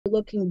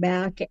looking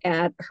back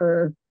at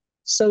her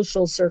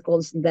social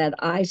circles that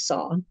I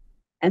saw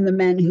and the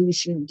men who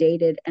she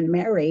dated and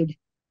married,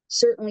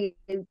 certainly,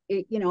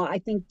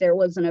 I think there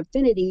was an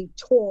affinity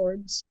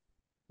towards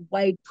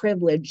white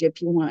privilege,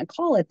 if you want to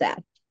call it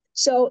that.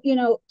 So,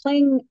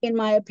 in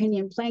my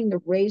opinion, playing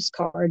the race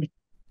card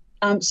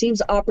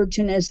seems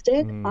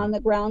opportunistic Mm. on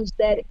the grounds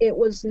that it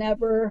was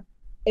never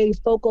a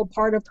focal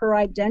part of her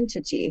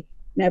identity,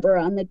 never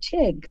on the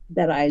TIG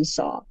that I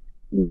saw,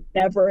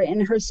 never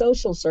in her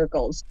social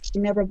circles. She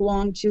never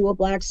belonged to a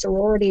Black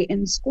sorority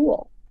in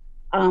school.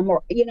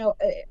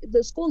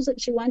 The schools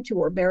that she went to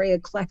were very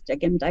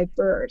eclectic and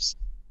diverse.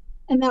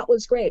 And that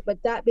was great.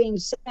 But that being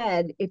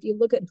said, if you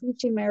look at who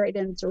she married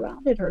and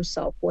surrounded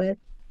herself with,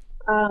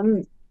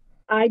 um,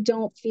 I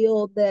don't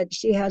feel that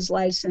she has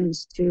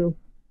license to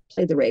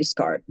play the race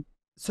card.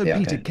 So, Yeah,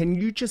 Peter, okay. can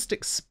you just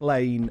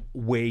explain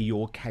where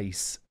your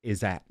case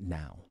is at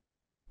now?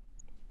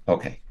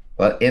 Okay.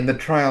 Well, in the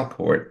trial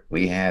court,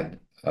 we had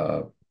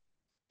a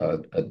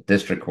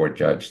district court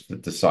judge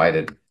that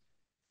decided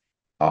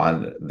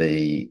on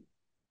the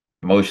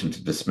motion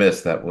to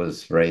dismiss that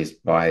was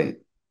raised by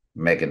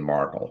Meghan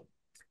Markle.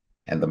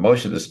 And the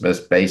motion to dismiss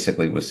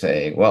basically was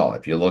saying, well,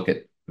 if you look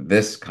at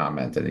this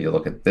comment and you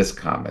look at this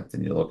comment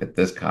and you look at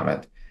this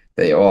comment,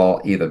 they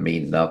all either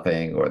mean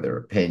nothing or their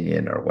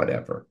opinion or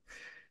whatever.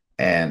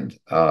 And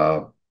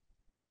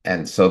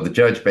and so the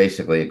judge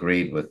basically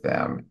agreed with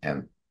them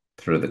and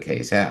threw the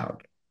case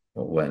out.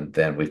 When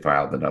then we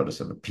filed the notice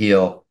of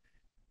appeal,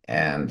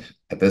 and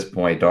at this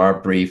point,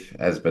 our brief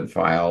has been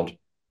filed,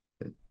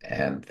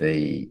 and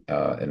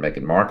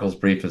Meghan Markle's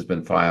brief has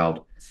been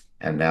filed,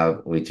 and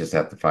now we just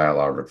have to file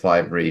our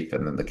reply brief,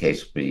 and then the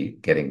case will be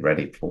getting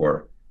ready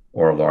for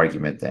oral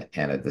argument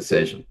and a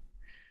decision.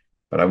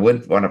 But I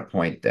would want to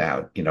point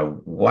out,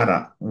 what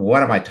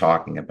am I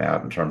talking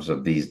about in terms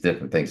of these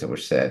different things that were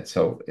said?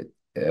 So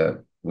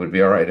would it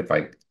be all right if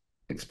I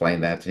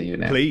explain that to you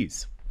now?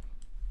 Please.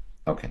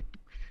 Okay.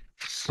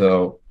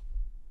 So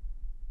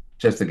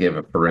just to give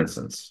a for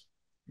instance,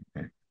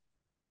 okay.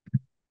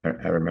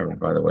 I remember,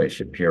 by the way,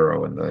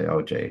 Shapiro in the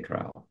OJ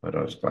trial, put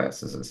those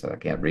glasses and said, I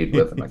can't read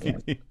with them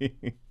again.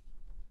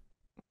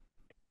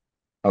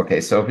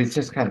 Okay, so if we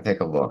just kind of take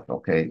a look,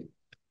 okay.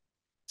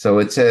 So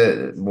it's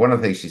one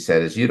of the things she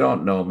said is, you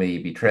don't know me.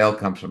 Betrayal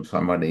comes from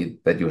somebody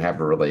that you have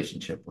a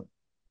relationship with.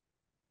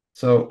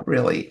 So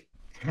really,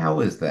 how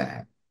is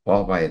that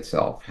all by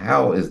itself?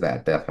 How is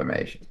that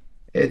defamation?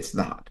 It's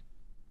not.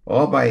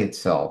 All by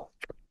itself,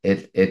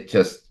 it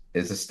just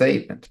is a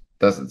statement. It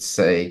doesn't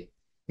say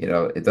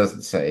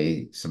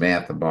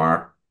Samantha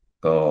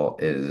Markle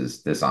is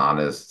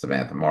dishonest,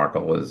 Samantha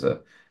Markle is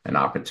an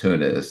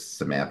opportunist,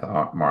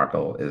 Samantha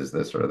Markle is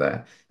this or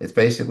that. It's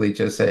basically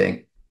just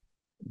saying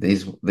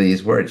these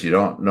words. You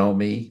don't know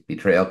me.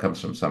 Betrayal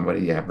comes from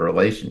somebody you have a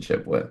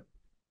relationship with.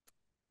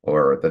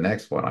 Or the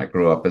next one, I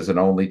grew up as an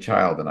only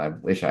child and I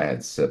wish I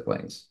had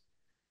siblings.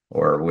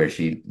 Or where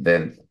she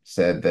then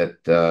said that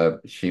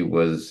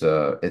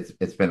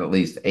it's been at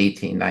least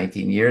 18,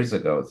 19 years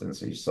ago since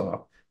she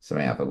saw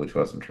Samantha, which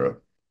wasn't true.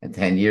 And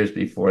 10 years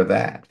before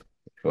that,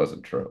 which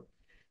wasn't true.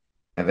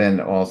 And then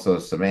also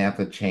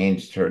Samantha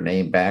changed her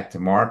name back to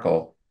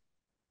Markle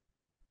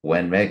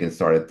when Meghan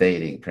started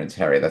dating Prince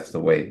Harry. That's the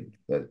way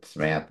that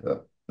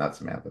not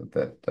Samantha,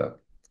 that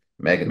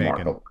Meghan Meghan.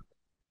 Markle.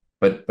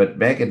 But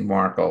Meghan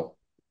Markle,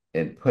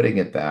 in putting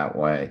it that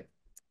way,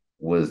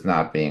 was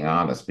not being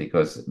honest,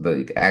 because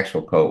the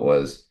actual quote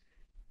was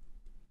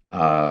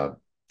uh,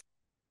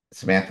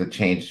 Samantha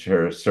changed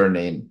her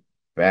surname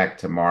back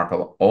to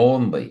Markle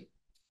only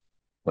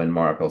when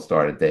Markle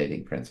started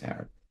dating Prince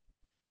Harry.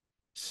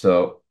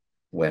 So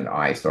when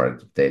I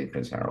started dating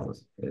Prince Harry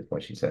is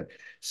what she said.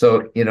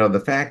 So,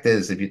 the fact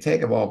is, if you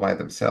take them all by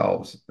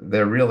themselves,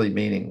 they're really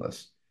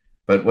meaningless.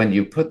 But when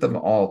you put them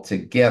all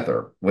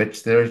together,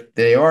 which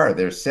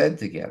they're said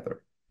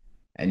together,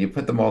 and you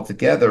put them all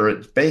together,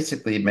 it's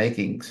basically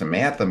making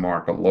Samantha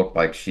Markle look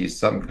like she's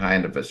some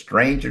kind of a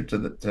stranger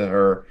to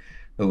her,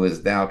 who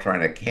is now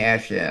trying to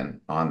cash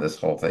in on this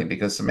whole thing,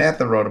 because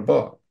Samantha wrote a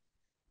book,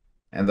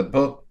 and the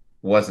book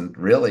wasn't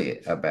really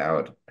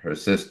about her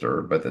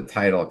sister, but the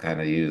title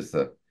kind of used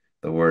the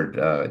word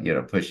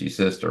pushy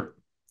sister.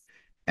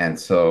 And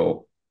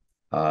so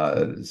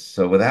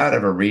without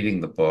ever reading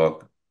the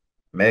book,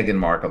 Meghan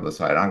Markle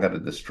decided, I'm going to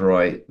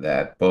destroy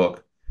that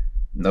book.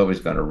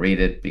 Nobody's going to read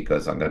it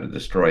because I'm going to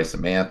destroy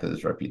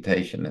Samantha's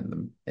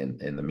reputation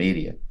in the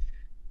media.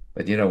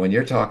 But when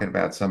you're talking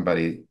about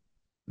somebody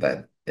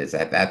that is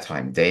at that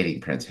time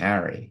dating Prince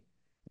Harry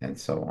and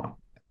so on,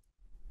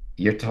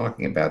 you're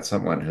talking about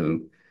someone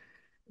who,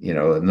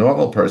 a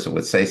normal person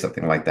would say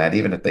something like that,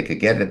 even if they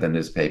could get it in the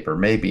newspaper.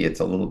 Maybe it's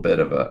a little bit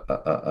of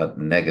a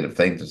negative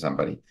thing to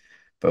somebody.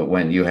 But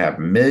when you have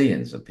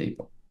millions of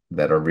people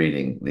that are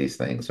reading these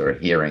things or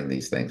hearing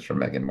these things from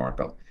Meghan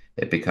Markle,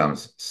 it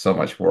becomes so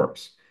much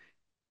worse.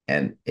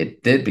 And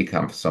it did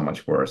become so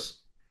much worse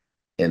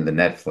in the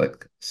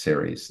Netflix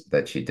series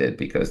that she did,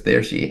 because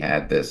there she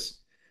had this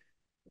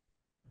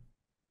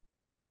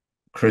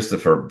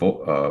Christopher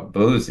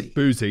Boozy.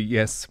 Boozy,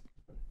 yes.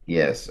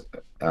 Yes.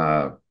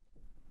 uh,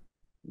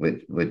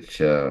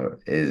 which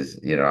is,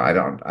 I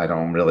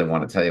don't really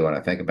want to tell you what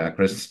I think about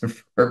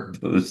Christopher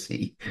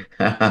Boozy.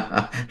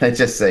 Let's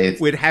just say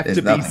Would have it's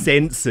to be nothing.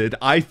 censored.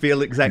 I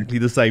feel exactly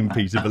the same,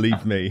 Peter,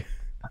 believe me.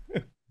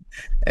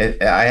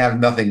 I have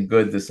nothing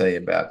good to say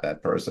about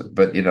that person,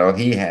 but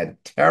he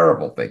had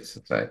terrible things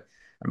to say.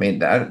 I mean,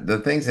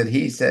 the things that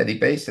he said, he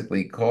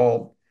basically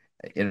called,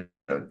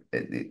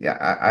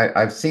 yeah,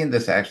 I've seen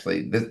this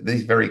actually,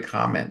 these very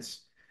comments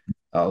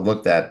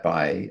looked at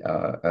by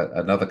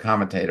another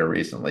commentator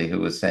recently who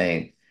was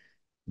saying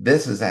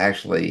this is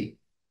actually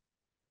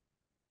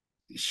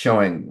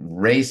showing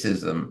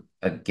racism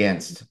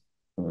against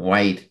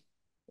white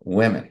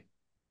women.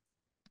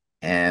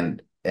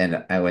 And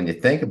when you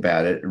think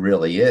about it, it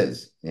really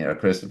is.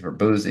 Christopher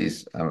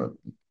Boozy's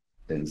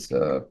is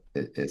a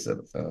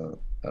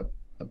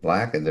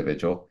black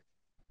individual.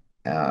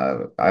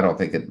 I don't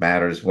think it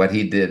matters. What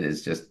he did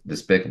is just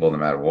despicable, no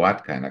matter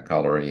what kind of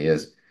color he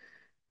is.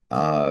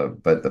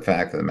 But the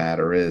fact of the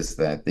matter is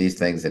that these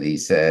things that he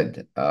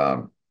said,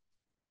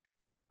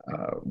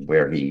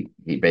 where he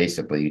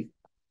basically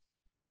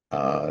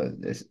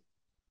is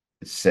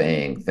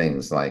saying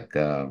things like,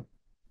 "Oh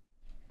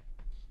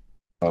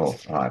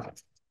God,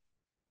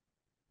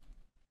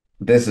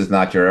 this is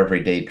not your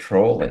everyday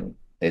trolling.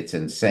 It's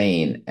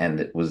insane, and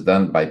it was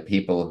done by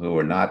people who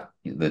are not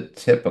the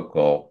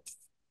typical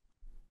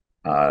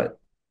uh,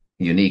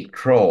 unique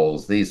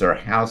trolls. These are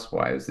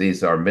housewives.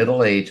 These are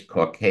middle-aged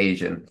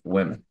Caucasian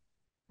women."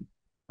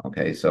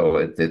 Okay,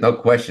 so there's no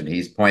question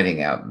he's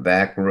pointing out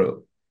that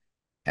group.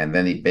 And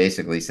then he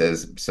basically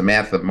says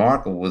Samantha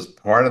Markle was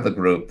part of the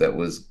group that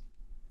was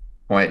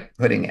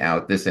putting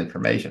out this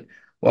information.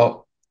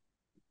 Well,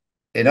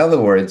 in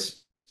other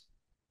words,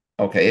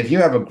 okay, if you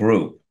have a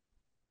group,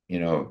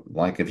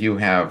 like if you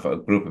have a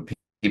group of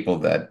people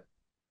that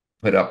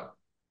put up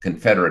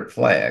Confederate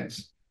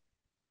flags,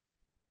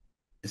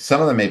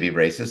 some of them may be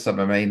racist, some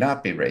of them may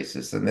not be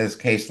racist. And there's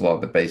case law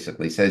that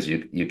basically says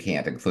you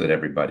can't include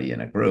everybody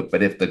in a group.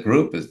 But if the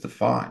group is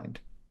defined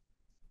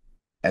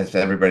as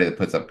everybody that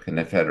puts up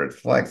Confederate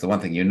flags, the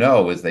one thing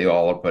is they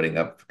all are putting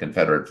up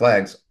Confederate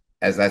flags,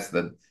 as that's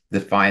the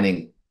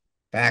defining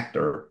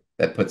factor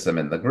that puts them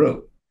in the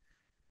group.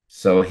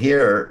 So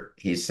here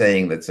he's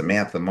saying that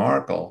Samantha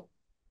Markle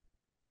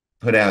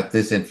put out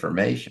this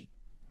information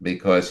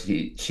because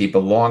she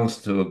belongs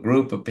to a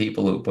group of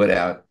people who put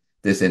out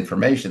this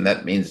information.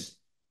 That means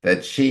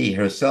that she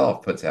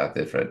herself puts out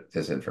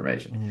this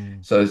information.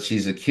 So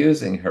she's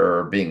accusing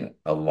her of being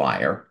a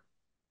liar,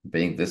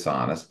 being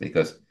dishonest,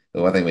 because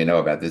the one thing we know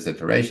about this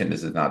information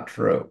is it's not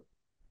true.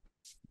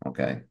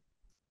 Okay.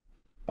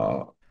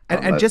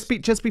 And just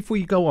before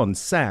you go on,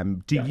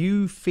 Sam, do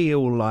you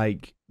feel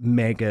like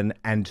Meghan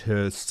and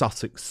her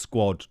Sussex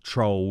squad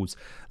trolls,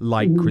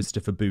 like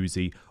Christopher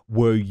Boozy,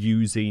 were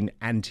using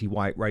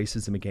anti-white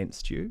racism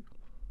against you?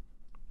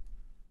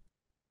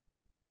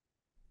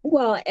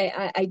 Well,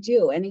 I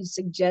do. Any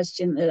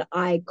suggestion that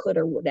I could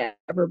or would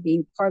ever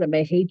be part of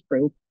a hate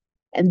group,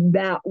 and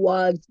that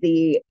was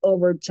the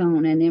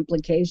overtone and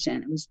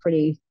implication. It was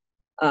pretty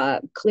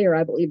clear.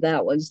 I believe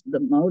that was the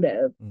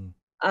motive.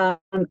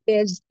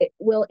 Is it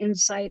will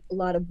incite a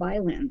lot of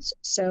violence.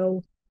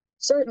 So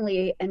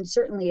certainly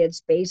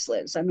it's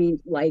baseless. I mean,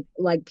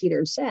 like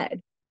Peter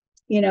said,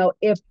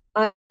 if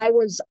I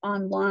was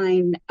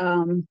online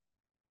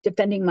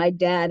defending my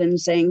dad and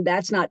saying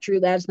that's not true,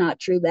 that's not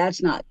true,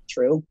 that's not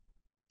true,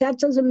 that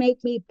doesn't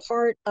make me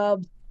part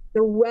of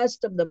the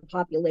rest of the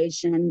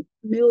population,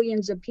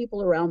 millions of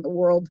people around the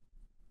world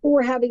who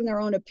are having their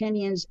own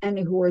opinions and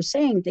who are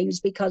saying things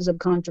because of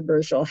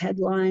controversial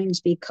headlines,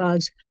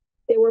 because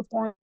they were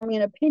forming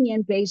an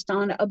opinion based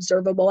on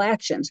observable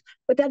actions.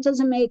 But that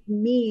doesn't make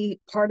me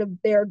part of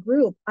their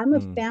group. I'm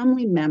a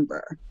family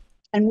member,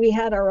 and we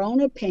had our own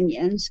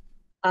opinions,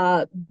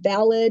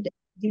 valid,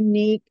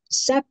 unique,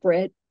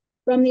 separate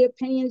from the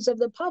opinions of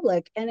the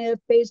public. And if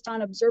based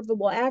on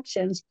observable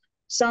actions,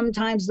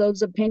 sometimes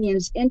those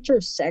opinions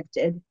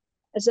intersected,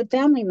 as a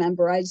family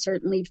member, I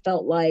certainly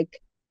felt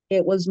like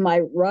it was my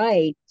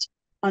right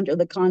under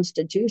the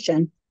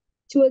Constitution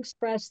to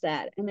express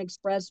that and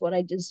express what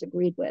I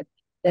disagreed with.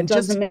 That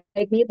doesn't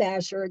make me a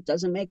basher. It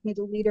doesn't make me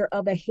the leader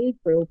of a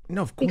hate group.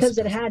 No, of course, because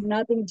it had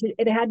nothing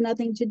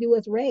to do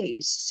with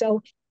race.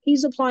 So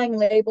he's applying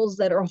labels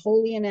that are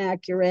wholly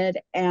inaccurate,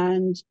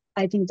 and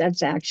I think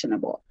that's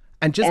actionable.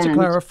 And just to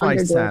clarify,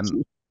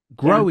 Sam,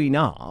 growing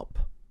up,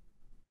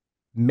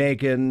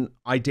 Meghan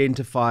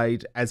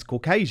identified as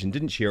Caucasian,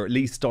 didn't she? Or at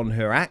least on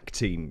her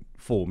acting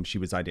form, she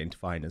was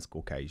identifying as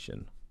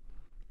Caucasian.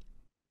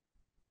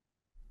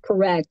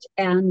 Correct.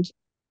 And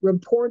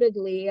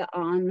reportedly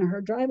on her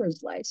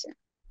driver's license.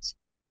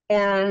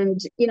 And,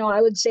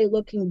 I would say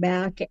looking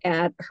back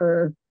at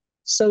her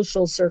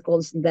social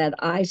circles that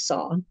I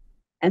saw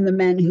and the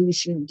men who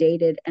she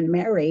dated and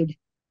married,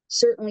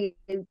 certainly,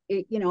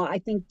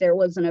 I think there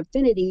was an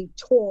affinity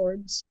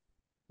towards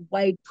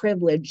white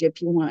privilege,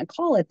 if you want to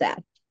call it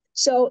that.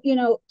 So,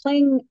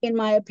 in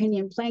my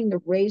opinion, playing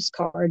the race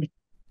card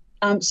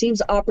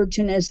seems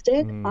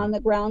opportunistic on the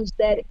grounds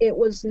that it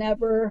was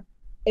never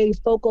a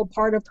focal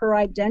part of her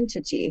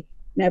identity,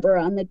 never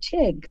on the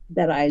TIG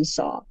that I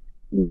saw,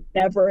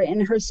 never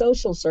in her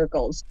social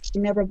circles. She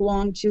never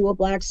belonged to a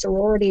Black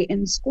sorority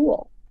in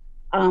school.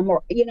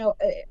 Or,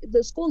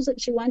 the schools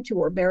that she went to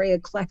were very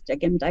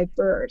eclectic and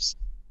diverse.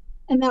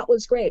 And that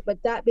was great.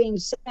 But that being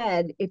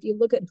said, if you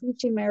look at who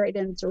she married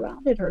and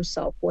surrounded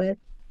herself with,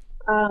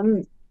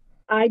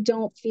 I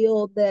don't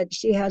feel that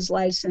she has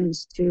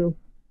license to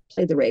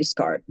play the race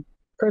card.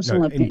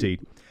 Personal No,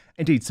 opinion.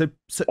 Indeed. So,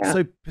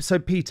 Yeah.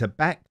 Peter,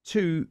 back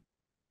to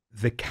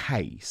the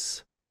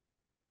case.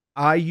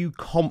 Are you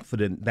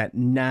confident that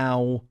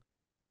now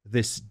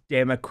this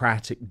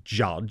Democratic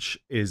judge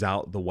is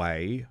out the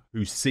way,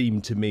 who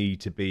seemed to me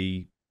to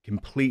be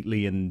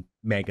completely in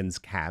Meghan's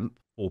camp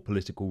for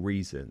political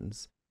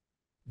reasons?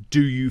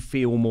 Do you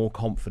feel more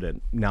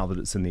confident now that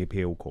it's in the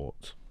appeal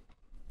court?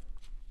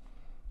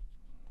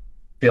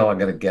 Feel I'm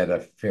going to get a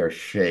fair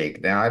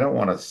shake. Now, I don't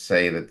want to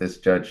say that this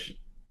judge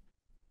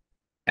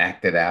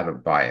acted out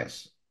of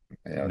bias,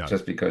 No.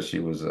 just because she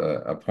was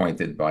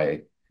appointed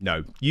by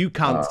No, you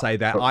can't say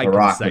that. I can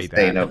Barack say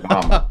Hussein that.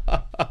 Obama.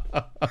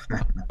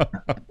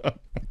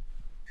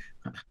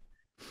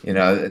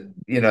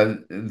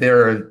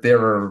 There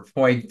are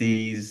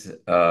appointees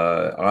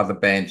on the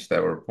bench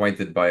that were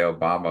appointed by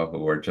Obama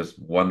who are just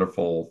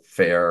wonderful,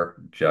 fair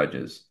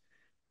judges.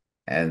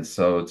 And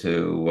so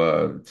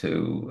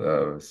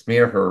to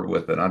smear her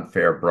with an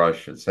unfair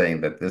brush and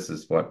saying that this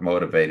is what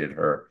motivated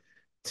her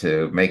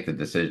to make the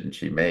decision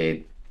she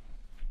made,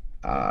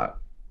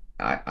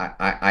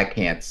 I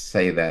can't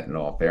say that in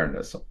all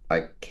fairness.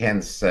 I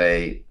can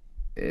say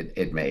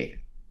it may.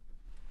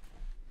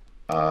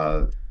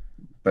 But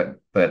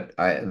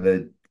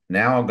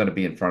now I'm going to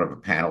be in front of a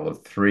panel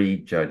of 3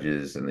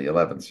 judges in the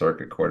 11th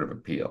Circuit Court of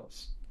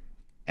Appeals.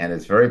 And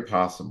it's very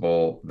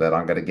possible that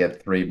I'm going to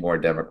get 3 more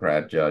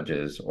Democrat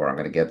judges, or I'm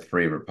going to get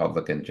 3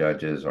 Republican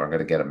judges, or I'm going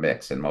to get a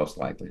mix in most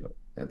likelihood,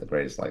 at the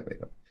greatest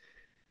likelihood.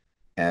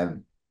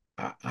 And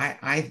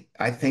I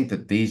think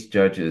that these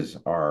judges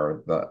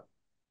are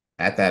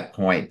at that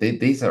point,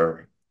 these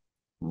are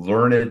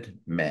learned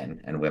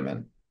men and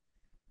women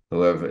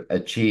who have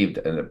achieved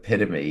an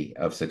epitome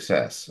of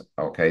success.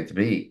 Okay, to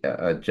be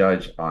a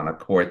judge on a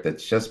court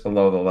that's just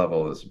below the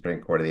level of the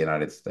Supreme Court of the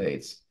United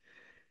States,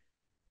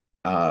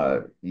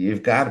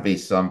 you've got to be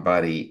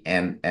somebody.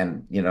 And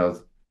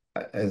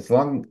as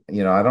long,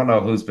 I don't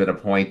know who's been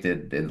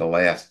appointed in the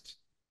last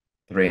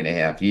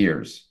 3.5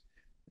 years.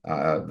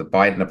 The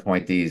Biden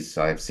appointees,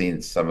 I've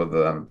seen some of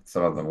them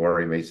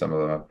worry me. Some of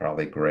them are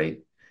probably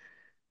great.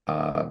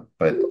 But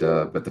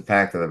the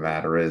fact of the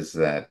matter is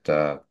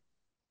that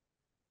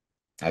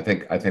I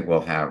think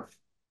we'll have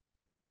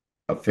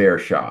a fair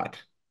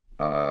shot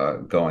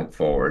going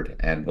forward,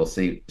 and we'll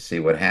see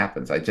what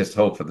happens. I just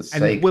hope for the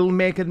sake. And will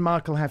Meghan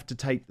Markle have to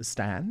take the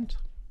stand?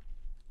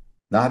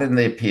 Not in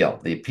the appeal.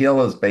 The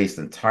appeal is based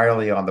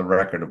entirely on the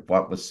record of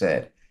what was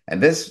said,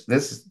 and this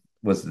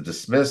was the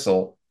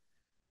dismissal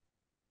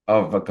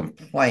of a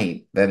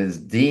complaint that is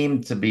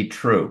deemed to be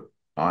true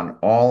on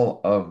all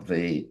of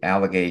the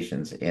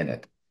allegations in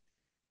it.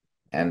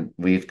 And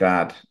we've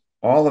got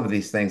all of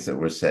these things that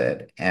were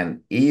said,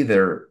 and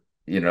either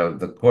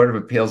the Court of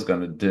Appeal is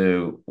going to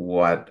do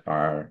what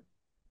our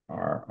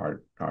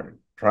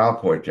trial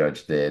court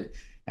judge did,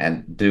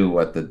 and do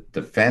what the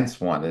defense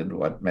wanted,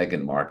 what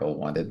Meghan Markle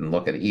wanted, and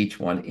look at each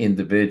one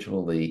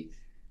individually.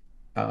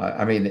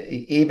 I mean,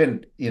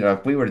 even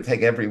if we were to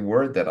take every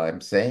word that I'm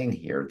saying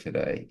here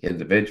today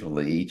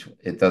individually,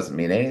 it doesn't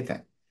mean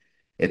anything.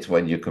 It's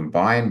when you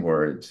combine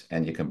words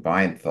and you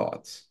combine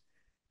thoughts.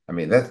 I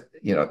mean, that's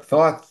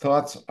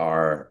thoughts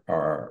are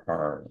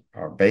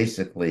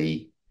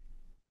basically,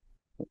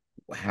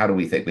 how do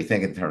we think? We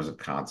think in terms of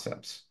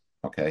concepts.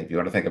 Okay, if you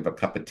want to think of a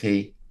cup of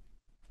tea,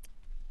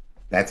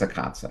 that's a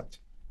concept,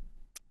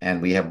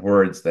 and we have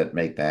words that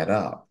make that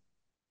up.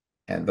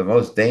 And the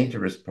most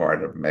dangerous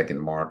part of Meghan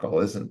Markle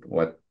isn't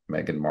what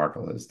Meghan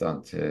Markle has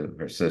done to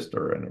her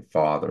sister and her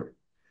father,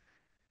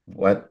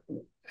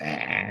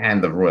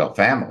 and the royal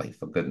family,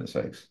 for goodness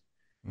sakes.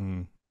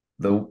 Mm.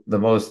 The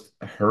most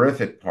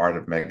horrific part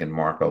of Meghan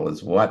Markle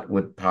is what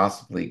would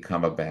possibly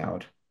come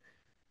about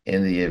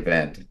in the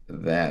event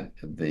that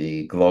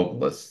the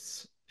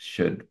globalists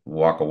should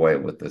walk away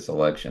with this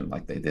election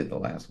like they did the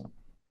last one.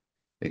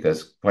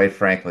 Because quite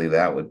frankly,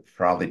 that would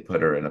probably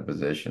put her in a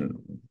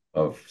position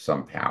of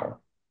some power.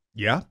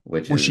 Yeah.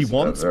 Which well, she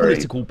wants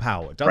political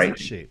power, doesn't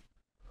she?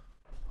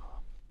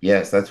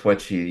 Yes, that's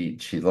what she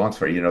longs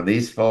for.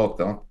 These folk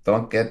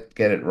don't get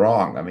it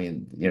wrong. I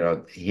mean,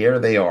 here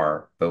they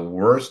are, the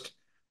worst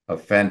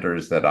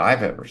offenders that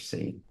I've ever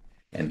seen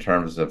in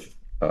terms of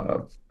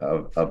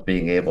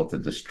being able to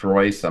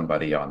destroy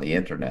somebody on the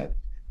internet,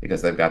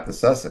 because they've got the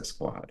Sussex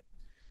Squad,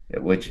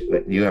 which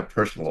you have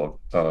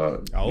personal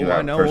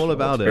I know all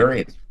about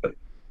experience. But,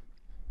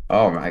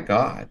 oh my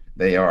God,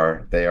 they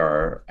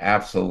are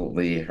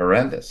absolutely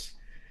horrendous.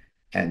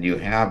 And you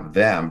have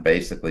them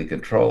basically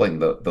controlling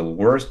the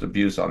worst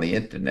abuse on the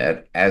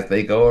internet as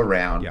they go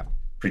around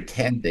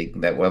pretending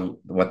that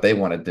what they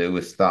want to do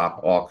is stop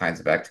all kinds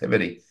of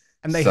activity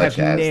And they have such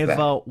as never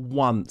that.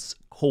 once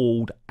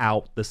called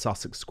out the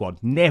Sussex squad.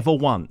 Never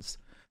once.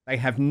 They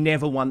have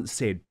never once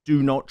said,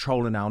 do not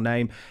troll in our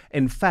name.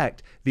 In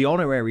fact, the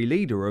honorary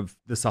leader of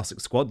the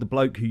Sussex squad, the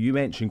bloke who you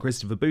mentioned,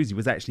 Christopher Boozy,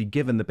 was actually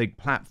given the big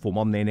platform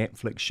on their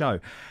Netflix show.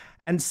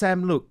 And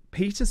Sam, look,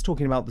 Peter's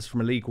talking about this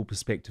from a legal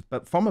perspective,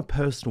 but from a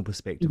personal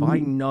perspective, I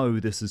know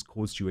this has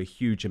caused you a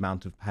huge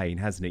amount of pain,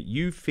 hasn't it?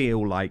 You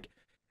feel like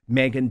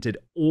Meghan did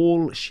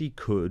all she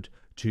could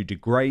to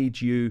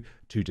degrade you,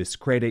 to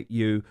discredit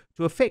you,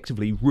 to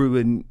effectively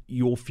ruin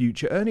your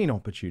future earning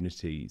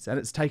opportunities. And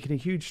it's taken a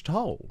huge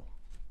toll.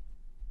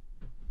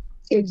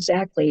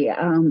 Exactly.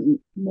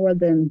 More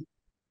than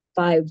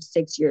 5,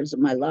 6 years of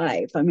my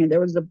life. I mean, there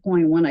was a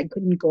point when I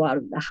couldn't go out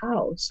of the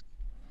house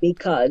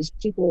because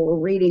people were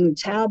reading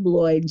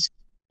tabloids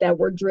that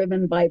were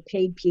driven by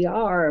paid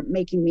PR,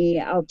 making me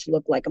out to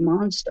look like a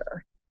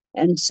monster.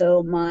 And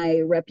so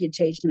my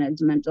reputation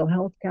as a mental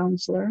health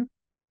counselor,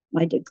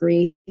 my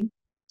degree,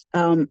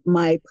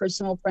 my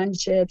personal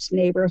friendships,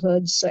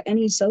 neighborhoods, so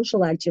any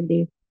social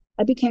activity,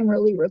 I became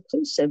really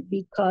reclusive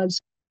because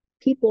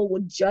people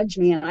would judge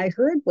me. And I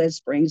heard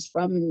whisperings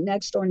from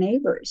next door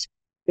neighbors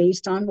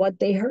based on what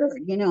they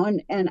heard,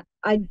 and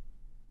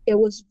it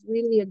was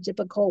really a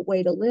difficult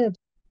way to live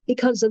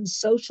because of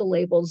social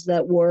labels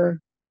that were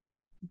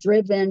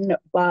driven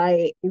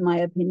by, in my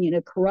opinion,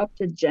 a corrupt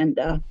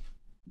agenda,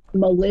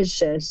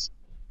 malicious,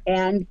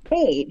 and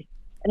paid.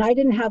 And I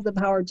didn't have the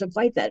power to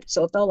fight that.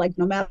 So it felt like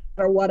no matter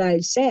what I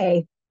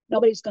say,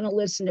 nobody's going to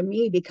listen to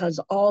me because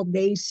all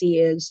they see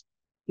is,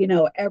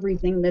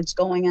 everything that's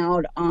going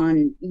out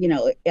on,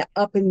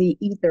 up in the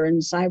ether in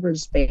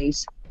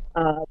cyberspace,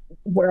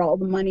 where all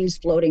the money's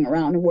floating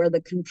around and where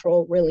the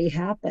control really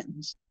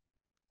happens.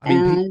 I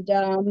mean,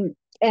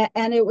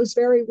 And it was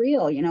very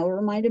real, it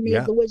reminded me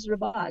of yeah. the Wizard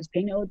of Oz.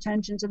 Pay no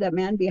attention to that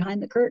man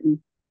behind the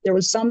curtain. There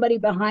was somebody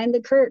behind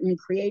the curtain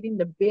creating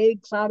the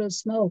big cloud of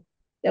smoke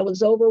that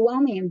was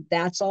overwhelming, and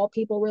that's all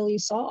people really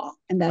saw,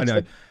 and I that's know.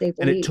 what they And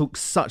it believed. took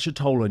such a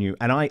toll on you.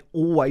 And I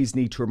always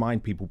need to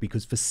remind people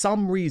because for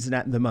some reason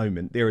at the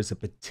moment, there is a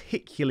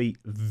particularly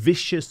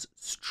vicious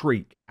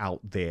streak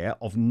out there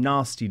of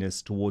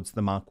nastiness towards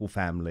the Markle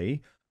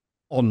family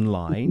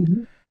online.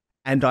 Mhm.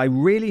 And I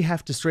really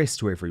have to stress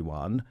to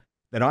everyone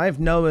that I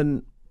have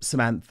known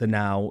Samantha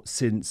now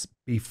since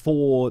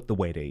before the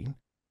wedding.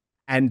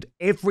 And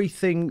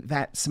everything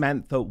that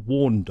Samantha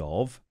warned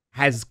of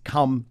has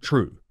come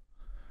true.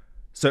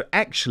 So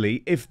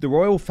actually, if the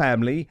royal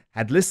family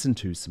had listened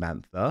to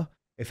Samantha,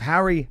 if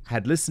Harry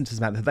had listened to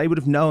Samantha, they would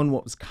have known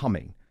what was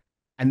coming.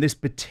 And this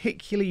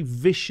particularly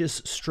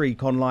vicious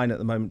streak online at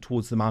the moment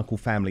towards the Markle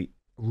family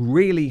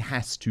really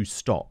has to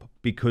stop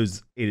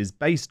because it is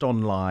based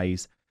on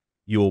lies.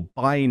 You're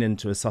buying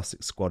into a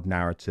Sussex Squad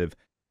narrative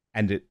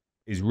and it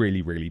is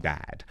really, really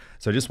bad.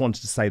 So I just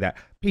wanted to say that.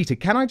 Peter,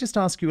 can I just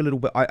ask you a little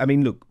bit? I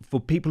mean, look, for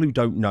people who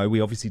don't know,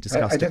 we obviously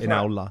discussed it in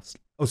our last...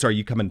 Oh, sorry,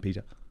 you come in,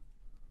 Peter.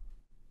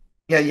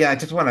 Yeah. I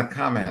just want to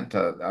comment.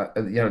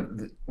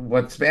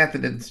 What Samantha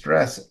didn't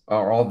stress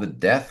are all the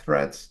death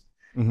threats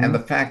and the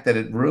fact that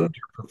it ruined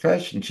her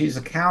profession. She's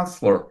a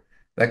counselor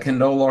that can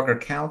no longer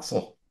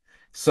counsel.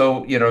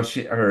 So,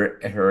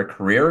 her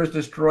career is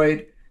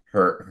destroyed,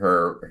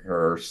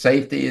 her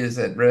safety is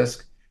at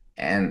risk,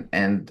 and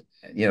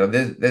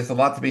there's a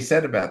lot to be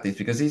said about these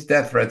because these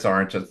death threats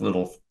aren't just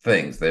little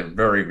things. They're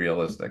very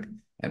realistic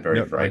and very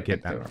No, I frightening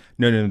get that. to her.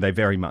 No, they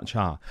very much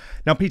are.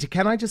 Now, Peter,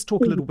 can I just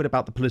talk a little bit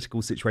about the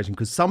political situation?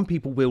 Because some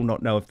people will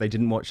not know if they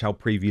didn't watch our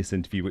previous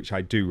interview, which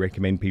I do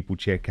recommend people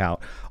check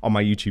out on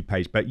my YouTube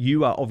page. But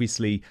you are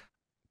obviously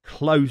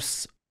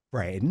close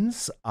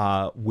friends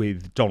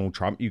with Donald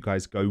Trump. You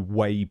guys go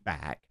way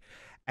back.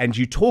 And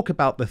you talk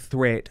about the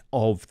threat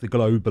of the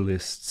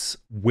globalists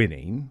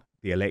winning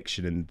the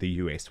election in the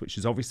US, which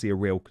is obviously a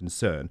real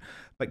concern.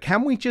 But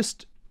can we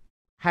just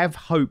have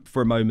hope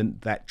for a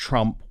moment that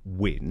Trump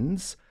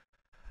wins?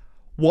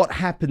 What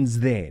happens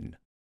then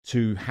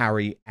to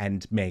Harry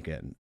and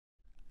Meghan?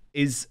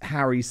 Is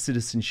Harry's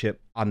citizenship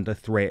under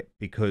threat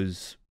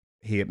because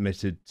he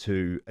admitted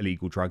to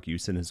illegal drug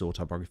use in his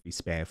autobiography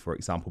Spare, for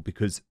example?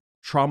 Because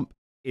Trump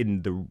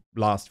in the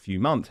last few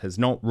months has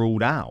not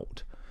ruled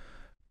out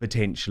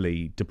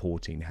potentially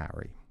deporting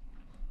Harry.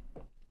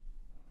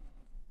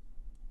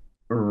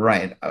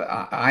 Right.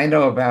 I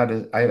know about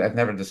it. I've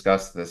never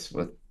discussed this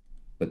with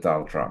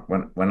Donald Trump.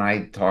 When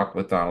I talk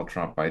with Donald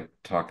Trump, I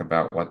talk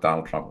about what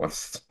Donald Trump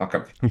wants to talk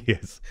about.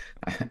 Yes.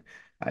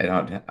 I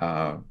don't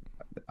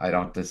I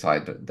don't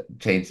decide to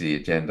change the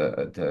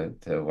agenda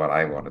to what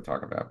I want to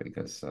talk about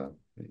because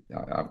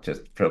I'm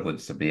just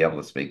privileged to be able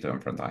to speak to him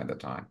from time to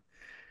time.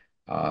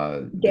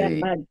 Yeah.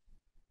 The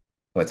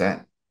What's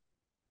that?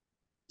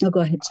 No,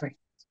 go ahead. Sorry.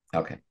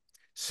 Okay.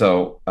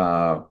 So,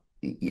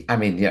 I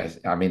mean, yes,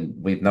 I mean,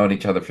 we've known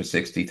each other for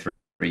 63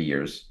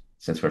 years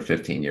since we're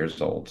 15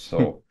 years old.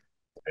 So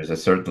there's a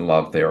certain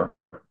love there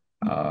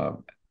uh,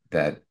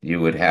 that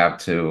you would have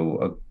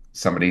to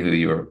somebody who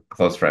you were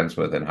close friends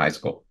with in high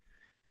school.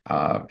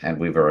 And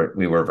we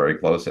were very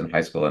close in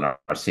high school in our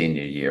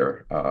senior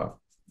year.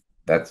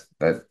 That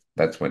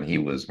That's when he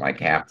was my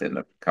captain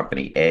of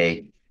Company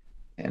A,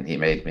 and he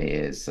made me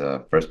his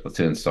first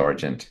platoon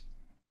sergeant.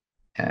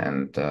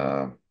 And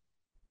I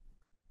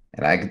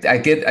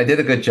did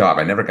a good job.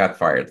 I never got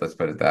fired. Let's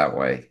put it that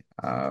way.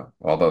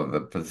 Although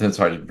the platoon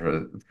sergeant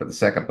for the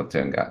second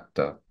platoon got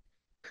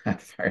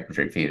fired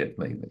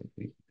repeatedly.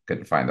 We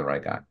couldn't find the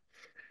right guy.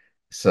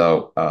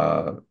 So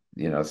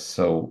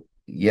so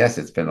yes,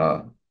 it's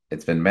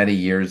been many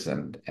years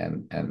and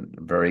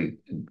very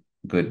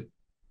good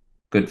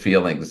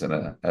feelings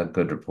and a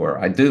good rapport.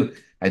 I do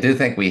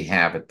think we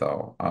have it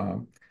though.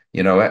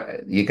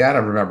 You got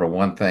to remember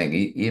one thing.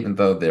 Even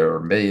though there are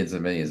millions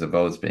and millions of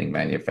votes being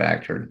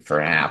manufactured,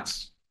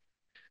 perhaps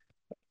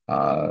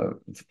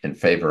in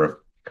favor of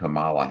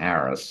Kamala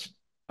Harris,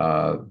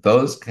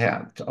 those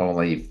count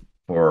only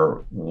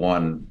for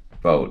one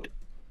vote.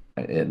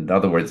 In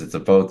other words, it's a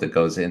vote that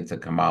goes into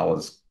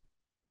Kamala's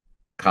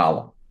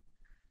column.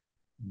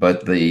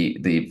 But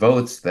the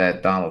votes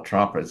that Donald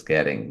Trump is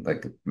getting,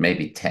 like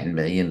maybe 10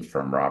 million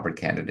from Robert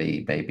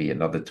Kennedy, maybe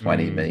another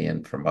 20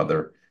 million from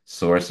other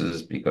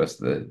sources, because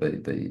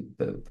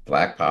the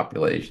Black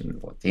population,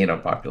 the Latino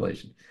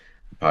population,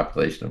 the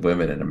population of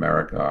women in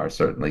America are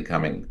certainly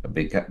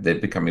they're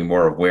becoming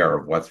more aware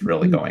of what's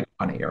really going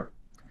on here.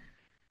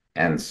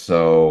 And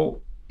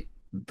so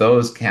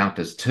those count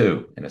as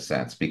two, in a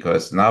sense,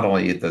 because not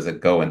only does it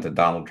go into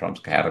Donald Trump's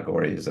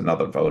category as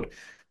another vote,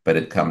 but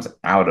it comes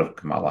out of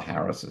Kamala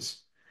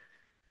Harris's.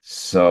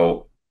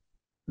 So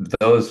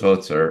those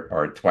votes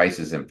are twice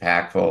as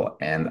impactful,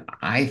 and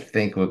I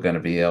think we're going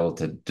to be able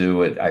to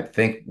do it. I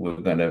think we're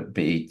going to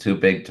be too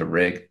big to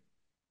rig.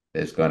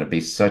 There's going to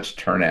be such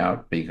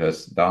turnout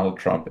because Donald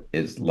Trump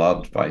is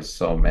loved by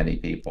so many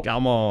people.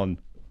 Come on.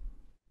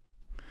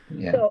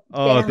 Yeah.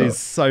 There's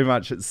so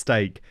much at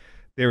stake.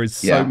 There is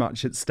so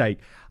much at stake.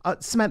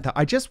 Samantha,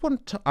 I just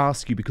want to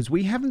ask you, because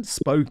we haven't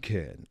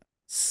spoken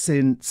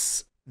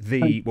since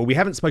we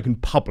haven't spoken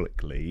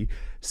publicly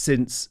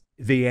since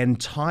the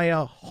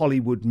entire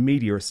Hollywood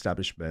media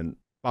establishment,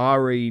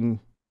 barring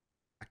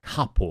a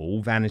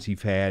couple, Vanity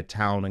Fair,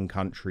 Town and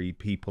Country,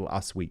 People,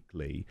 Us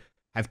Weekly,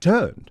 have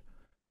turned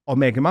on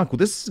Meghan Markle.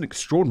 This is an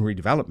extraordinary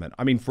development.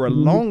 I mean, for a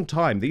long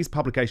time, these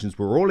publications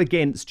were all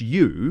against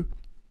you,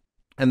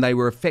 and they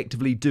were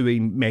effectively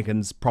doing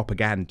Meghan's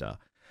propaganda.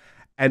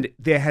 And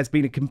there has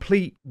been a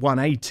complete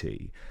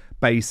 180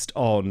 based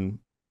on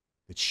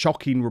the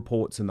shocking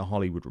reports in the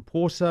Hollywood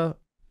Reporter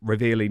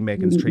revealing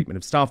Meghan's treatment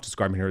of staff,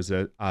 describing her as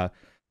a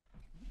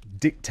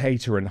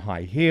dictator in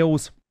high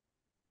heels.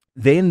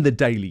 Then the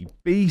Daily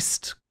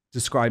Beast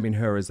describing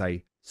her as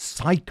a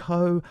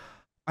psycho.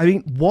 I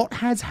mean, what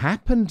has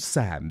happened,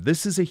 Sam?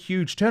 This is a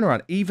huge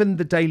turnaround. Even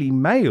the Daily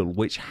Mail,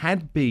 which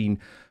had been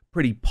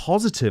pretty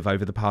positive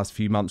over the past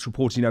few months,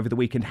 reporting over the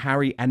weekend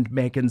Harry and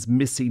Meghan's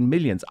missing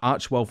millions.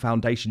 Archewell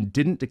Foundation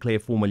didn't declare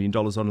 $4 million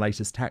on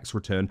latest tax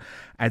return,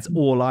 as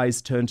all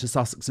eyes turned to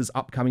Sussex's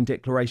upcoming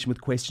declaration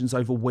with questions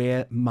over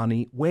where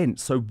money went.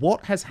 So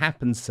what has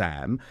happened,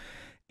 Sam,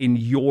 in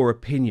your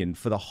opinion,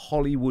 for the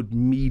Hollywood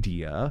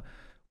media,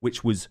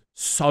 which was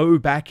so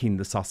backing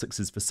the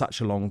Sussexes for such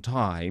a long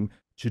time,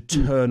 to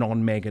turn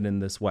on Meghan in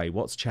this way?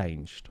 What's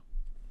changed?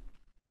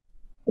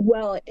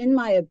 Well, in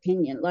my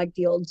opinion, like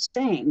the old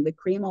saying, the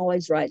cream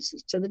always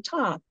rises to the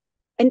top.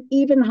 And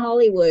even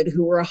Hollywood,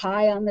 who were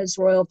high on this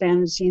royal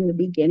fantasy in the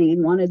beginning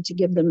and wanted to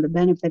give them the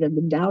benefit of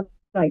the doubt,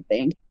 I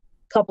think,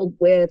 coupled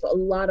with a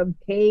lot of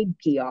paid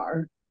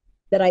PR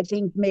that I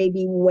think may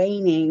be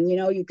waning. You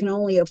know, you can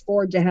only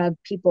afford to have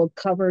people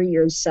cover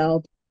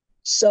yourself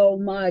so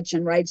much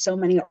and write so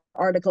many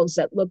articles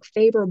that look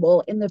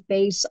favorable in the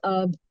face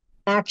of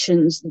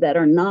actions that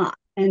are not.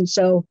 And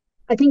so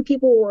I think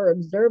people were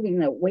observing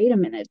that, wait a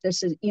minute,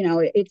 this is,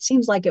 it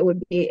seems like it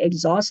would be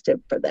exhaustive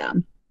for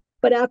them.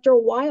 But after a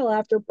while,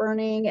 after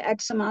burning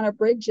X amount of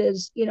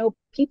bridges,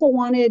 people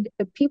want,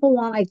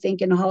 I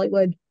think, in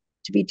Hollywood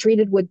to be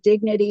treated with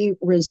dignity,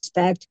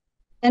 respect,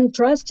 and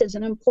trust is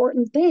an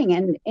important thing.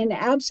 And in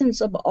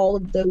absence of all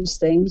of those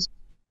things,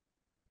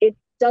 it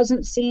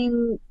doesn't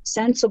seem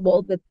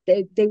sensible that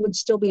they would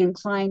still be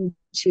inclined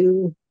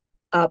to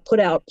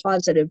put out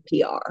positive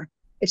PR.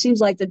 It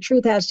seems like the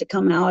truth has to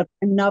come out.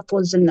 Enough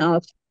was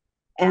enough.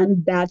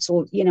 And that's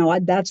what,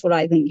 that's what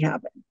I think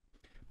happened.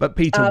 But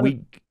Peter,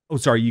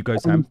 sorry, you go,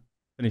 Sam.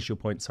 Finish your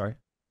point, sorry.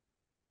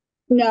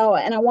 No,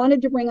 and I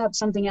wanted to bring up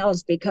something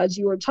else because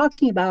you were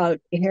talking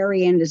about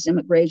Harry and his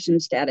immigration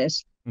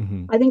status.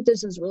 I think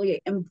this is really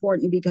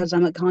important because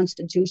I'm a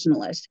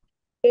constitutionalist.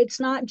 It's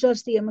not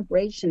just the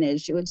immigration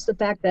issue. It's the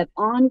fact that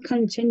on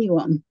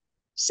continuum,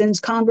 since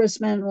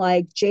congressmen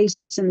like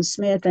Jason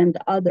Smith and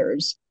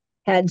others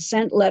had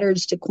sent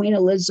letters to Queen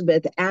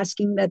Elizabeth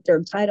asking that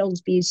their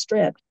titles be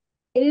stripped,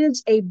 it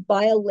is a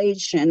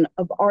violation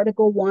of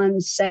Article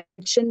 1,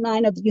 Section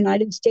 9 of the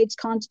United States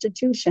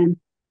Constitution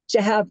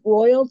to have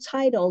royal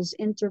titles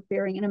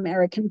interfering in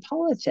American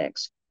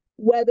politics,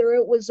 whether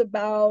it was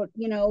about,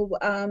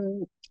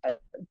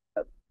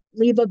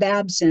 leave of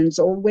absence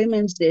or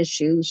women's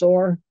issues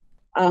or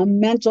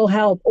mental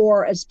health,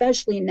 or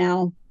especially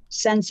now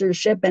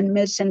censorship and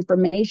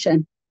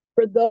misinformation.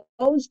 for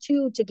those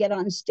two to get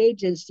on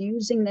stages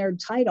using their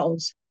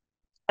titles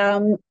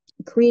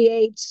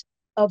creates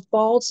a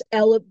false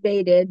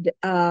elevated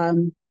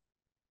an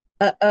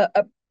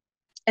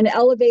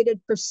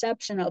elevated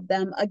perception of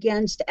them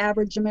against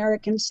average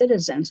American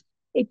citizens.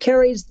 It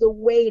carries the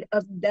weight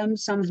of them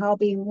somehow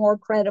being more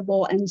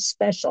credible and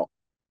special.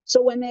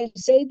 So when they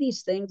say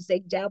these things, they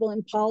dabble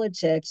in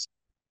politics.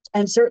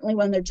 And certainly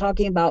when they're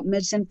talking about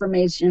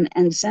misinformation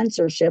and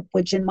censorship,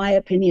 which in my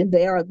opinion,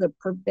 they are the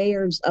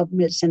purveyors of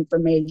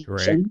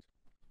misinformation.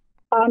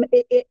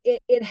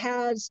 It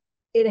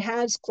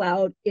has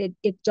clout.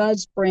 It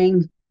does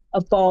bring a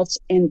false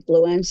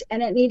influence,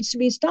 and it needs to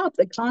be stopped.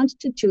 The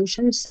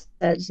Constitution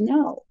says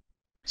no.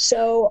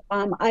 So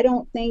I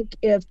don't think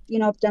if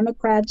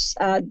Democrats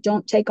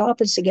don't take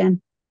office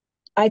again,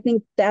 I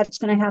think that's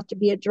going to have to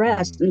be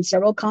addressed. And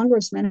several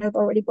congressmen have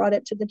already brought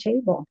it to the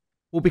table.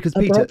 Well, because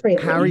Peter,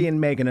 Harry and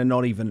Meghan are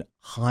not even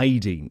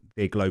hiding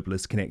their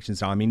globalist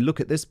connections. I mean, look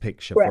at this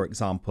picture, for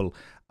example,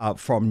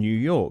 from New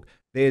York.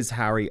 There's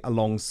Harry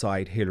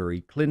alongside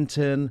Hillary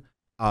Clinton,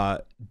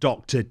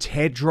 Dr.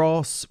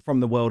 Tedros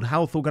from the World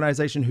Health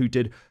Organization, who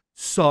did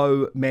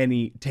so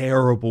many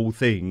terrible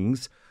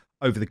things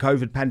over the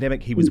COVID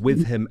pandemic. He was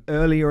with him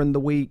earlier in the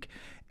week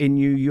in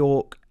New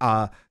York.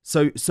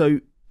 So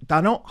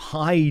they're not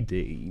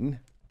hiding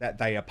that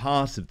they are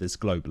part of this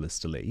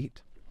globalist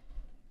elite.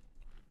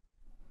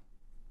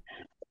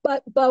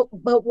 But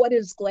what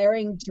is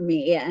glaring to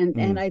me,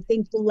 and I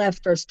think the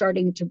left are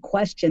starting to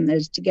question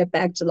this, to get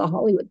back to the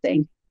Hollywood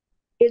thing,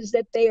 is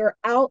that they are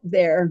out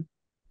there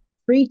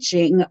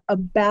preaching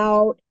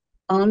about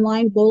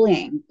online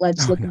bullying.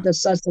 Let's look at the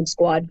Sussex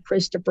Squad,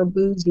 Christopher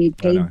Boozy,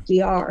 Paid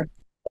PR.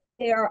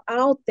 They are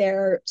out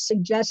there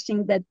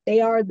suggesting that they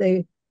are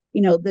the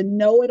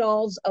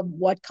know-it-alls of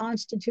what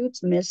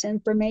constitutes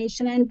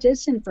misinformation and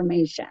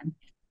disinformation.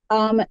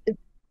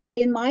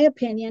 In my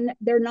opinion,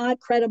 they're not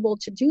credible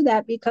to do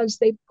that because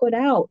they put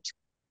out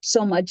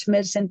so much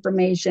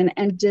misinformation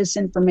and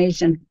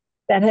disinformation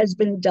that has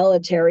been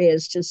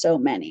deleterious to so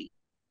many.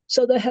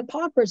 So the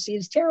hypocrisy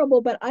is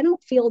terrible, but I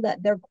don't feel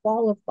that they're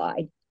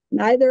qualified.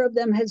 Neither of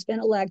them has been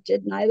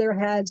elected. Neither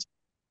has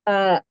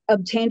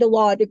obtained a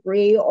law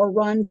degree or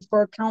run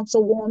for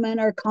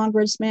councilwoman or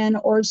congressman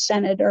or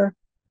senator.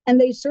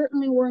 And they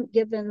certainly weren't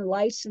given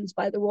license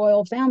by the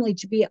royal family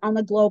to be on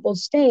the global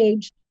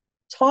stage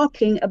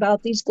talking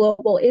about these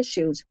global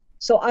issues.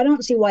 So I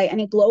don't see why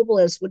any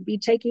globalist would be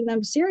taking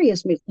them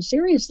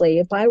seriously.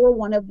 If I were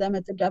one of them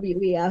at the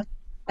WEF,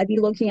 I'd be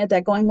looking at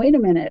that going, wait a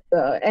minute,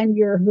 and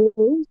you're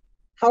who?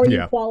 How are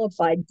you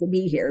qualified to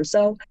be here?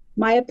 So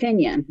my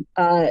opinion,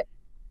 and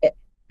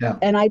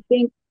I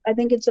think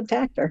it's a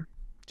factor.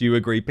 Do you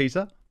agree,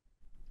 Peter?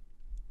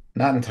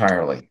 Not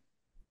entirely.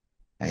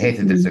 I hate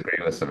to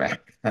disagree with Samantha,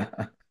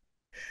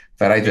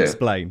 but I do.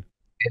 Explain.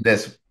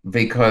 This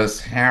because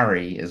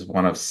Harry is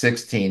one of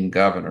 16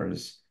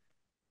 governors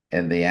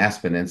in the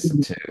Aspen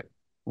Institute,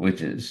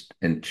 which is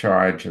in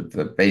charge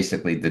of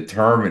basically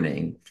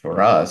determining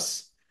for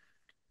us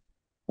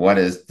what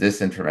is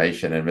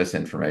disinformation and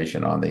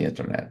misinformation on the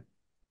internet.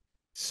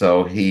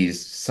 So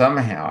he's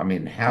somehow, I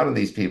mean, how do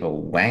these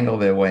people wangle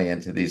their way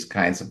into these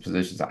kinds of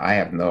positions? I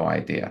have no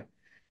idea,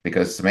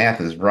 because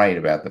Samantha's right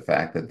about the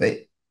fact that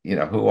they,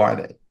 who are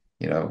they?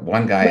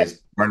 One guy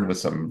is born with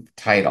some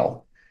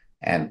title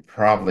and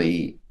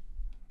probably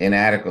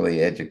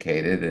inadequately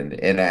educated and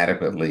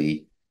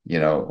inadequately,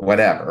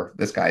 whatever.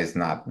 This guy's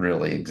not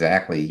really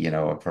exactly,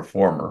 a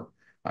performer.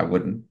 I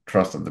wouldn't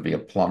trust him to be a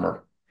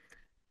plumber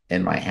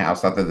in my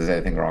house. Not that there's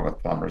anything wrong with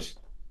plumbers,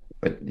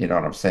 but you know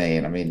what I'm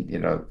saying? I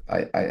mean,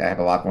 I have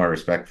a lot more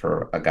respect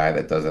for a guy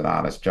that does an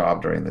honest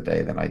job during the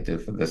day than I do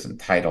for this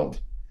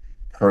entitled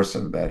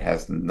person that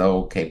has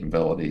no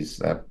capabilities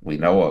that we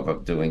know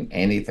of doing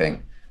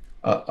anything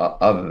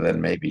other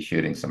than maybe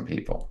shooting some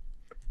people.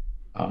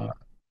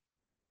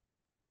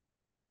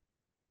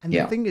 And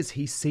the thing is,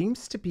 he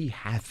seems to be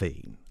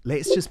having,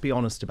 let's just be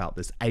honest about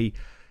this, a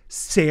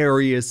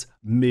serious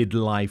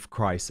midlife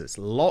crisis.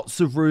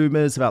 Lots of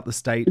rumors about the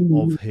state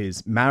of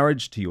his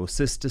marriage to your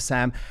sister,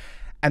 Sam.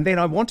 And then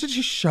I wanted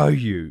to show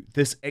you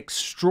this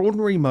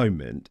extraordinary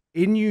moment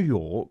in New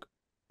York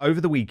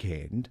over the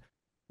weekend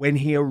when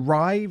he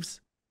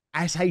arrives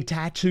at a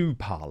tattoo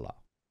parlor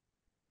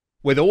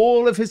with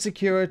all of his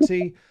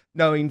security,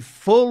 knowing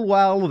full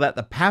well that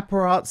the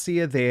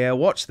paparazzi are there.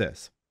 Watch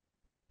this.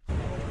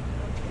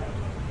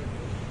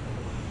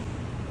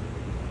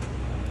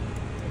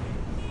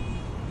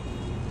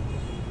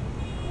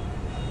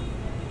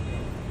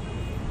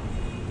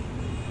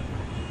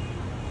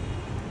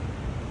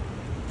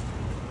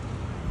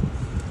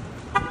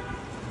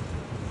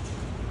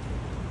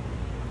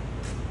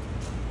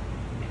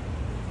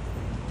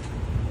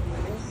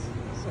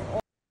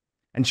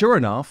 And sure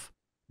enough,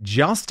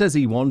 just as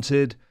he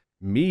wanted,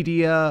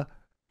 media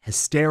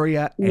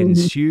hysteria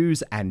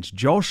ensues, and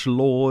Josh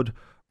Lord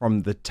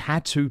from the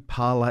tattoo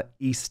parlor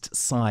East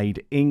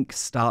Side Inc.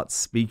 starts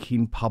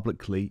speaking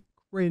publicly.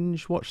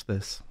 Cringe. Watch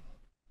this.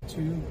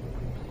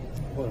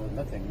 Well,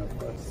 nothing, of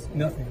course.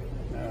 Nothing.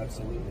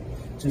 Absolutely.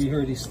 We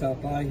heard he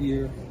stopped by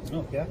here.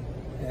 Oh, yeah?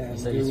 And he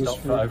said he stopped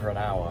for over an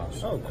hour.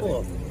 Oh,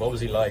 cool. What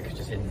was he like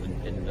just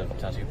in the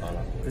tattoo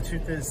parlor? The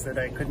truth is that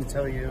I couldn't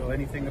tell you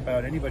anything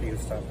about anybody who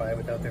stopped by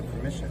without their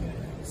permission.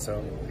 So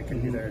we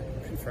can neither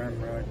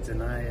confirm or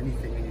deny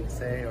anything you'd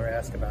say or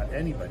ask about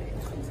anybody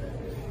who comes in.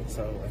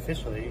 So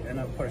officially, and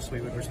of course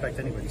we would respect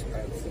anybody's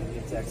privacy in the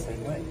exact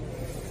same way.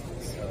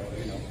 So,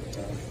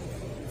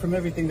 from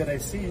everything that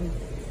I've seen,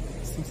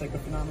 it seems like a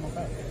phenomenal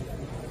guy.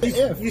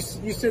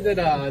 You said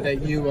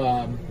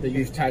that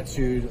you've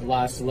tattooed a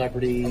lot of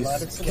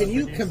celebrities. Can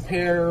you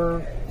compare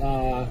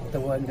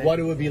what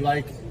it would be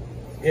like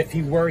if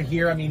he were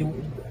here? I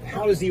mean,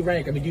 how does he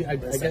rank? I mean, I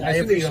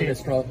appreciate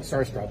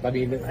starstruck. I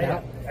mean,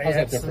 how's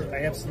that different?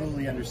 I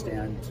absolutely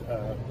understand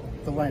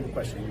the line of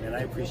questioning, and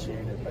I appreciate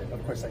it. But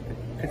of course, I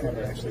could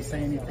never actually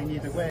say anything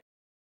either way.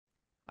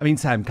 I mean,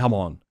 Sam, come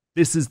on.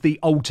 This is the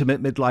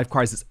ultimate midlife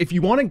crisis. If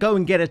you want to go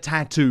and get a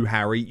tattoo,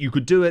 Harry, you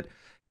could do it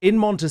in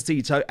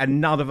Montecito and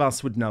none of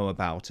us would know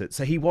about it.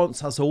 So he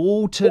wants us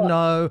all to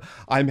know,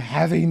 I'm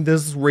having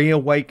this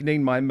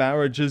reawakening, my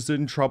marriage is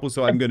in trouble,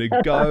 so I'm going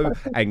to go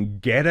and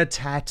get a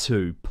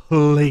tattoo.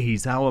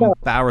 Please, how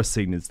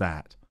embarrassing is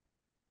that?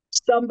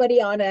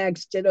 Somebody on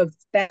X did a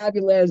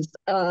fabulous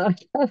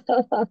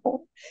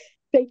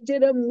they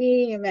did a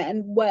meme,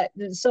 and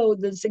so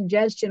the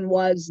suggestion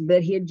was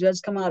that he had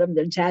just come out of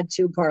the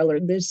tattoo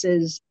parlor. This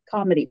is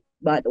comedy,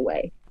 by the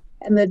way.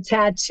 And the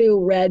tattoo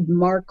read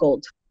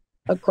Markled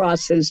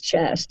across his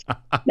chest.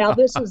 Now,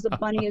 this was the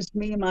funniest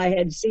meme I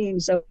had seen,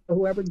 so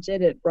whoever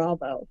did it,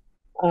 bravo.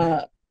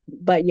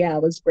 But yeah,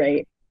 it was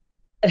great.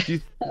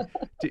 And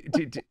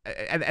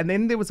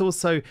then there was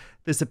also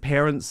this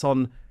appearance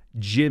on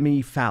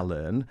Jimmy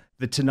Fallon,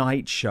 The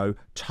Tonight Show,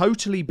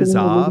 totally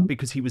bizarre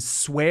because he was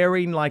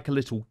swearing like a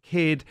little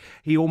kid.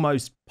 He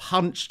almost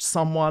punched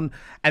someone.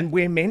 And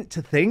we're meant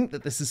to think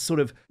that this is sort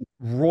of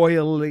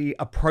royally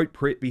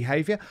appropriate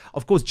behavior.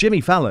 Of course, Jimmy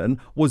Fallon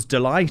was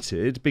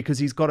delighted because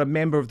he's got a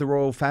member of the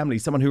royal family,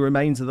 someone who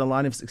remains in the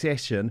line of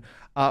succession,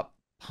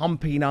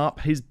 pumping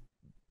up his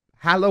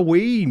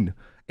Halloween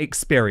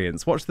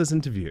experience. Watch this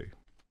interview.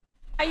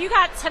 You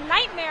got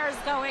Tonightmares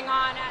going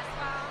on as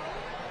well.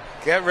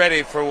 Get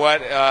ready for what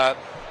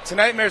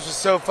Tonightmares was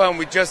so fun.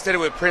 We just did it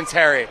with Prince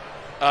Harry.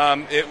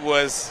 It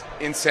was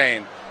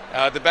insane.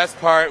 The best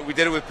part, we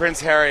did it with Prince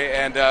Harry,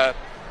 and the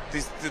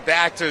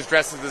actors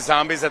dressed as the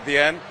zombies at the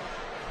end.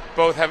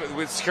 Both have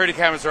with security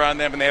cameras around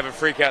them, and they have a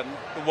freak out. And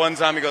the one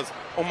zombie goes,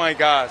 "Oh my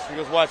gosh!" He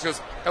goes, "Watch." He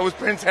goes, "That was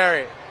Prince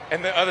Harry."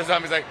 And the other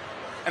zombie's like,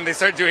 and they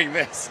start doing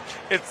this.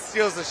 It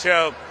steals the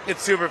show.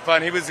 It's super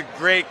fun. He was a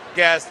great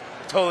guest.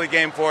 Totally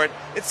game for it.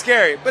 It's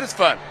scary, but it's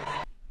fun.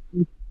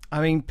 I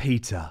mean,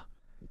 Peter.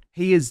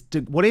 He is,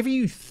 whatever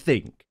you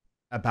think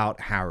about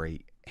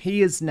Harry,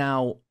 he is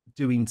now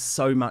doing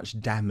so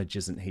much damage,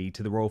 isn't he,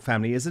 to the royal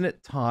family? Isn't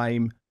it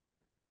time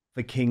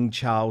for King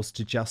Charles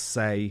to just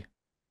say,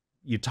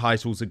 your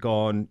titles are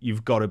gone,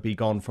 you've got to be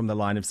gone from the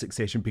line of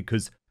succession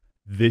because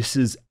this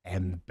is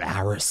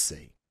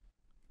embarrassing?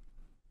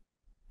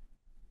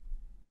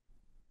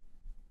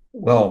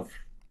 Well,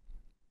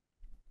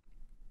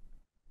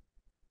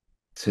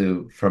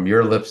 from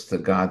your lips to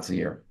God's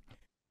ear.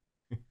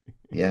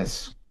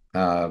 Yes.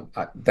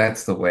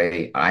 That's the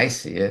way I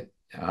see it.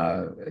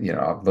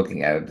 I'm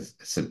looking at it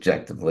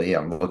subjectively.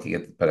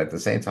 But at the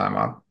same time,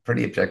 I'm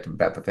pretty objective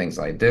about the things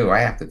I do. I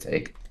have to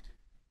take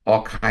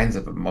all kinds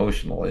of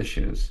emotional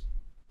issues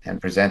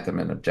and present them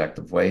in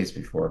objective ways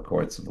before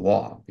courts of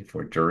law,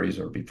 before juries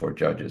or before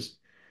judges.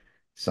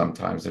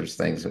 Sometimes there's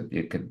things that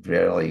you could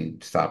barely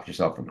stop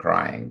yourself from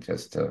crying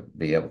just to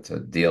be able to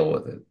deal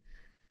with it.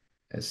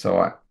 And so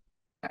I'm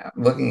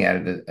looking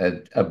at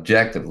it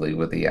objectively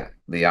with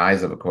the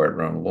eyes of a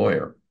courtroom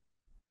lawyer.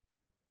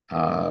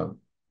 I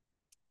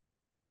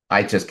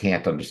just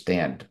can't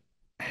understand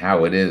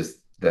how it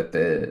is that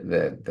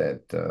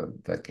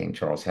that King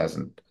Charles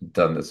hasn't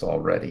done this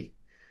already.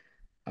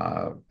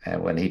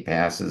 And when he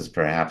passes,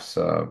 perhaps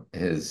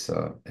his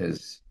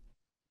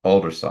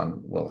older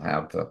son will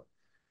have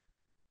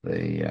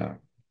the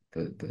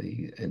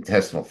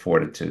intestinal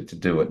fortitude to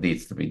do what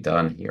needs to be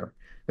done here.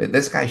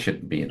 This guy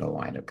shouldn't be in the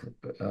line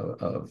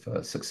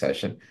of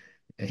succession.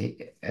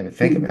 And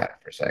think about it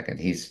for a second.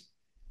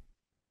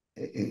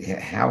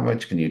 How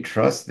much can you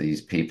trust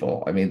these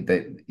people? I mean,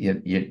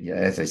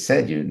 as I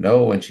said,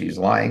 when she's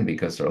lying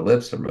because her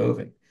lips are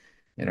moving.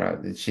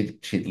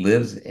 She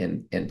lives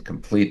in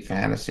complete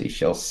fantasy.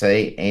 She'll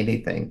say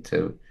anything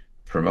to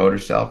promote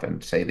herself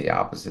and say the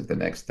opposite the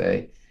next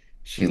day.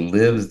 She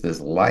lives this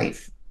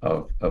life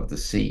of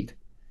deceit.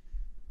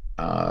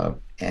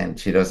 And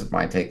she doesn't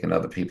mind taking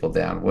other people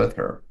down with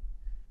her.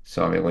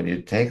 So, I mean, when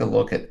you take a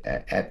look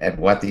at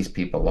what these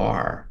people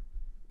are,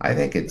 I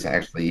think it's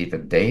actually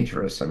even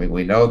dangerous. I mean,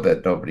 we know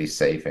that nobody's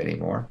safe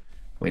anymore.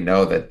 We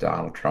know that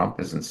Donald Trump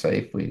isn't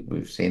safe.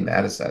 We've seen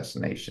that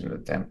assassination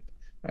attempt,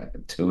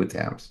 2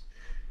 attempts,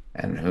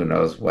 and who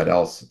knows what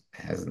else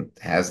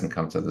hasn't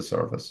come to the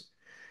surface.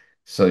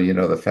 So,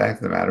 the fact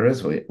of the matter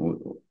is,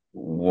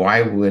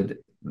 why would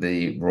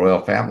the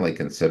royal family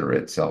consider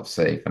itself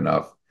safe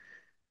enough?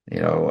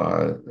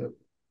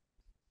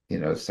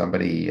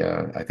 Somebody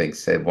I think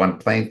said one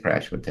plane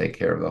crash would take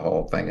care of the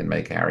whole thing and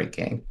make Harry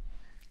king.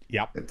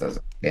 Yep. It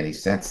doesn't make any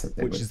sense that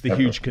they which would is the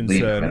huge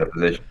concern.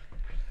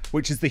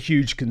 Which is the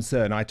huge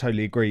concern. I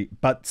totally agree.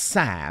 But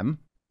Sam,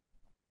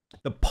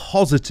 the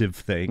positive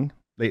thing,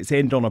 let's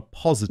end on a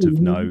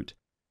positive note,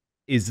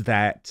 is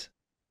that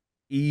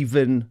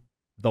even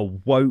the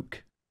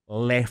woke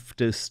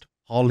leftist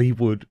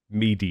Hollywood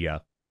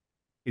media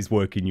is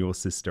working your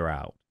sister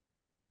out.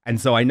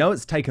 And so I know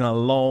it's taken a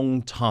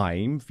long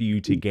time for you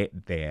to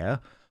get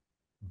there,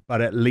 but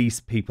at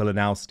least people are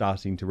now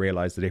starting to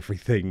realize that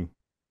everything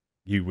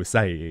you were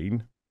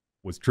saying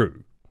was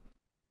true.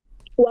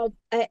 Well,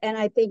 and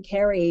I think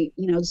Harry,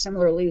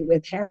 similarly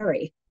with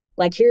Harry,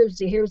 like here's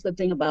the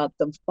thing about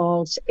the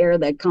false air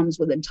that comes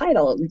with a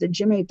title. The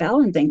Jimmy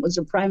Fallon thing was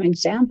a prime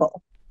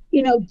example.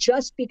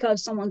 Just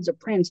because someone's a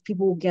prince,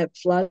 people will get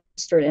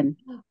flustered and,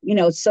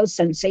 it's so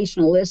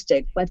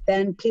sensationalistic. But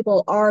then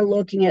people are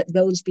looking at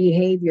those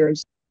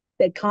behaviors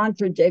that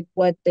contradict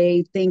what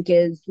they think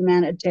is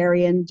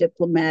humanitarian,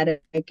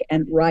 diplomatic,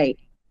 and right,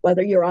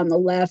 whether you're on the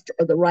left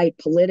or the right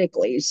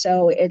politically.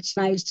 So it's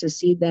nice to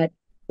see that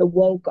the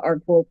woke are,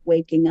 quote,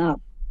 waking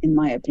up, in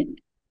my opinion.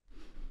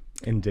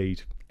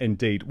 Indeed.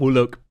 Indeed. Well,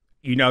 look,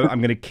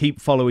 I'm going to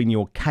keep following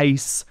your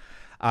case.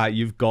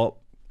 You've got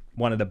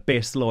one of the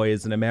best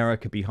lawyers in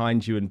America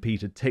behind you in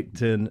Peter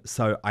Ticktin.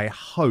 So I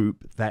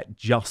hope that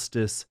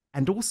justice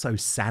and also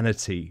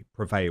sanity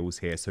prevails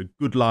here. So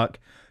good luck.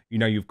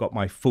 You've got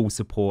my full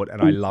support,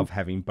 and I love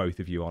having both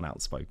of you on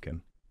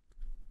Outspoken.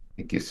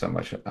 Thank you so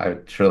much. I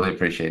truly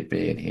appreciate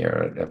being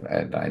here,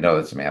 and I know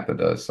that Samantha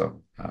does. So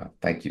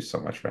thank you so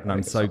much for having me.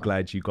 I'm so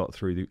glad you got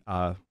through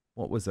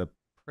what was a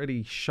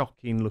pretty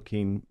shocking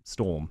looking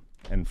storm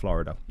in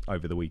Florida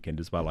over the weekend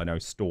as well. I know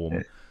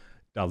storm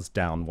does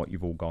down what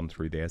you've all gone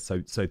through there.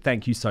 So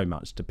thank you so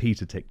much to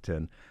Peter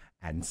Ticktin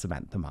and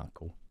Samantha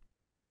Markle.